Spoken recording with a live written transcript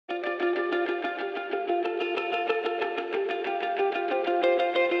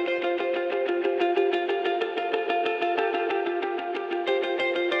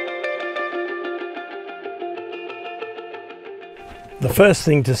The first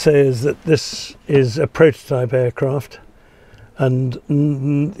thing to say is that this is a prototype aircraft, and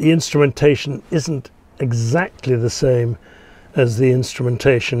the instrumentation isn't exactly the same as the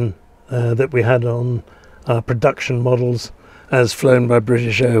instrumentation that we had on our production models as flown by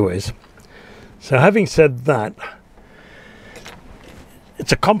British Airways. So having said that,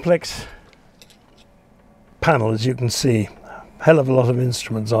 it's a complex panel, as you can see, a hell of a lot of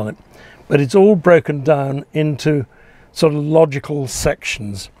instruments on it, but it's all broken down into sort of logical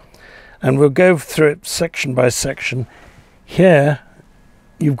sections, and we'll go through it section by section. Here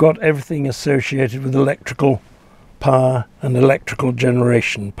you've got everything associated with electrical power and electrical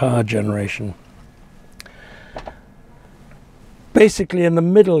generation, power generation. Basically in the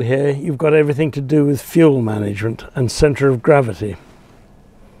middle here you've got everything to do with fuel management and centre of gravity,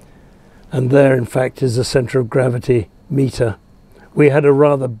 and there in fact is a centre of gravity meter. We had a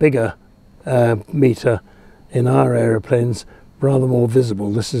rather bigger meter in our aeroplanes, rather more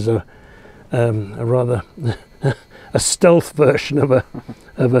visible. This is a rather a stealth version of a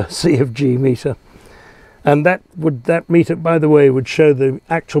CFG meter, and that meter, by the way, would show the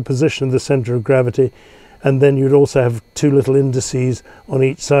actual position of the centre of gravity, and then you'd also have two little indices on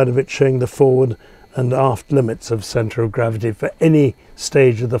each side of it showing the forward and aft limits of centre of gravity for any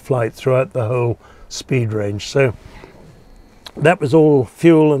stage of the flight throughout the whole speed range. So that was all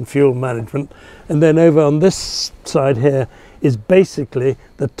fuel and fuel management. And then over on this side here is basically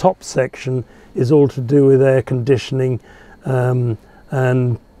the top section is all to do with air conditioning and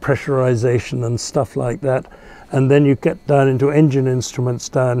pressurization and stuff like that. And then you get down into engine instruments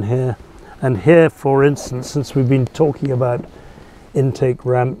down here. And here, for instance, since we've been talking about intake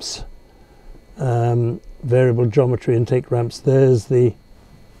ramps, variable geometry intake ramps, there's the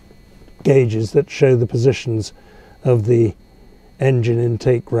gauges that show the positions of the engine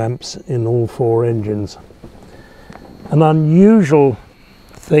intake ramps in all four engines. An unusual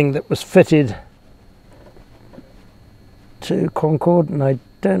thing that was fitted to Concorde, and I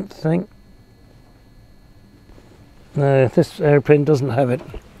don't think, no, this airplane doesn't have it.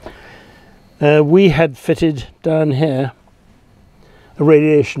 We had fitted down here a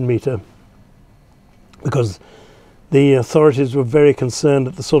radiation meter because the authorities were very concerned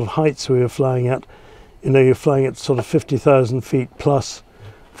at the sort of heights we were flying at. You know, you're flying at sort of 50,000 feet plus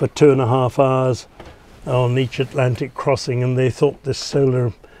for 2.5 hours on each Atlantic crossing, and they thought this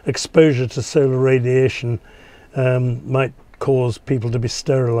solar exposure to solar radiation might cause people to be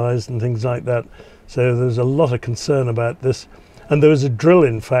sterilized and things like that. So there was a lot of concern about this, and there was a drill.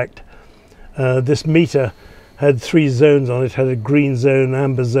 In fact, this meter had 3 zones on it. Had a green zone,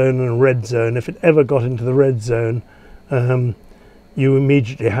 amber zone and a red zone. If it ever got into the red zone, you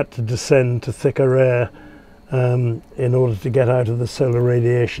immediately had to descend to thicker air in order to get out of the solar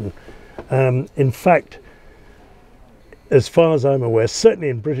radiation. In fact, as far as I'm aware, certainly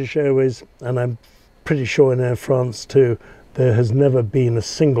in British Airways, and I'm pretty sure in Air France too, there has never been a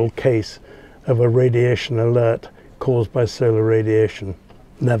single case of a radiation alert caused by solar radiation.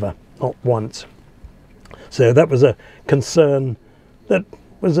 Never, not once. So that was a concern that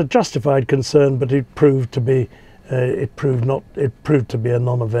was a justified concern, but it proved to be a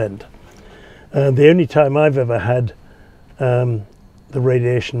non-event. The only time I've ever had the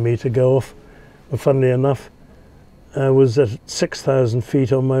radiation meter go off, funnily enough, was at 6,000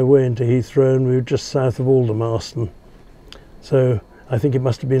 feet on my way into Heathrow, and we were just south of Aldermaston. So I think it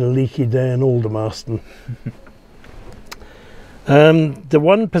must have been a leaky day in Aldermaston. The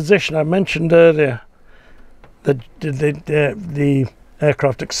one position I mentioned earlier, that the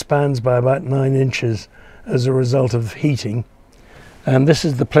aircraft expands by about 9 inches as a result of heating, and this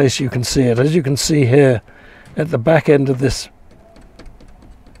is the place you can see it. As you can see here at the back end of this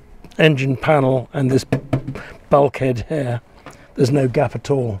engine panel and this bulkhead here, there's no gap at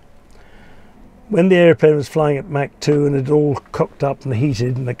all. When the airplane was flying at Mach 2 and it all cooked up and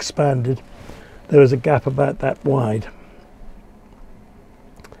heated and expanded, there was a gap about that wide.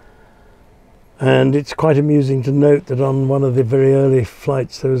 And it's quite amusing to note that on one of the very early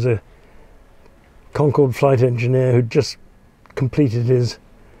flights there was a Concorde flight engineer who'd just completed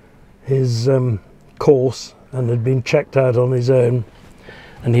his course and had been checked out on his own,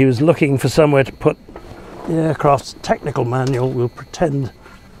 and he was looking for somewhere to put the aircraft's technical manual. We'll pretend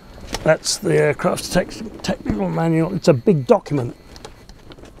that's the aircraft's technical manual. It's a big document.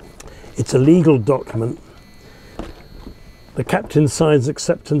 It's a legal document. The captain signs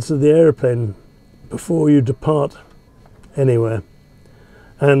acceptance of the airplane before you depart anywhere,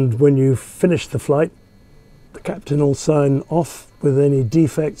 and when you finish the flight, the captain will sign off with any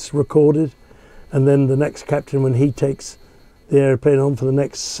defects recorded, and then the next captain, when he takes the airplane on for the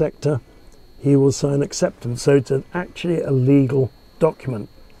next sector, he will sign acceptance. So it's actually a legal document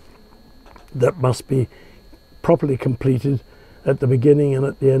that must be properly completed at the beginning and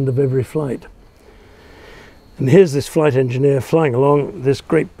at the end of every flight. And here's this flight engineer flying along this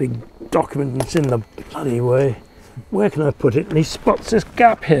great big document, and it's in the bloody way. Where can I put it? And he spots this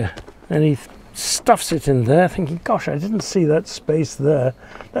gap here, and he stuffs it in there, thinking, gosh, I didn't see that space there.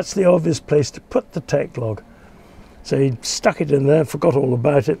 That's the obvious place to put the tech log. So he stuck it in there, forgot all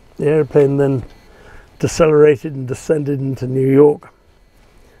about it. The airplane then decelerated and descended into New York.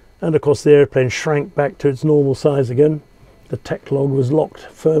 And of course the airplane shrank back to its normal size again. The tech log was locked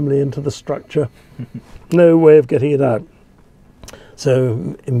firmly into the structure. No way of getting it out.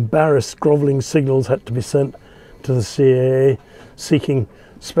 So embarrassed, grovelling signals had to be sent to the CAA seeking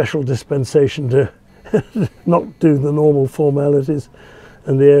special dispensation to not do the normal formalities.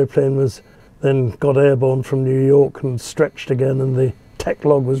 And the airplane was then got airborne from New York and stretched again, and the tech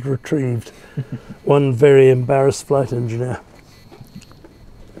log was retrieved. One very embarrassed flight engineer.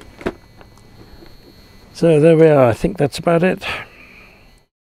 So there we are. I think that's about it.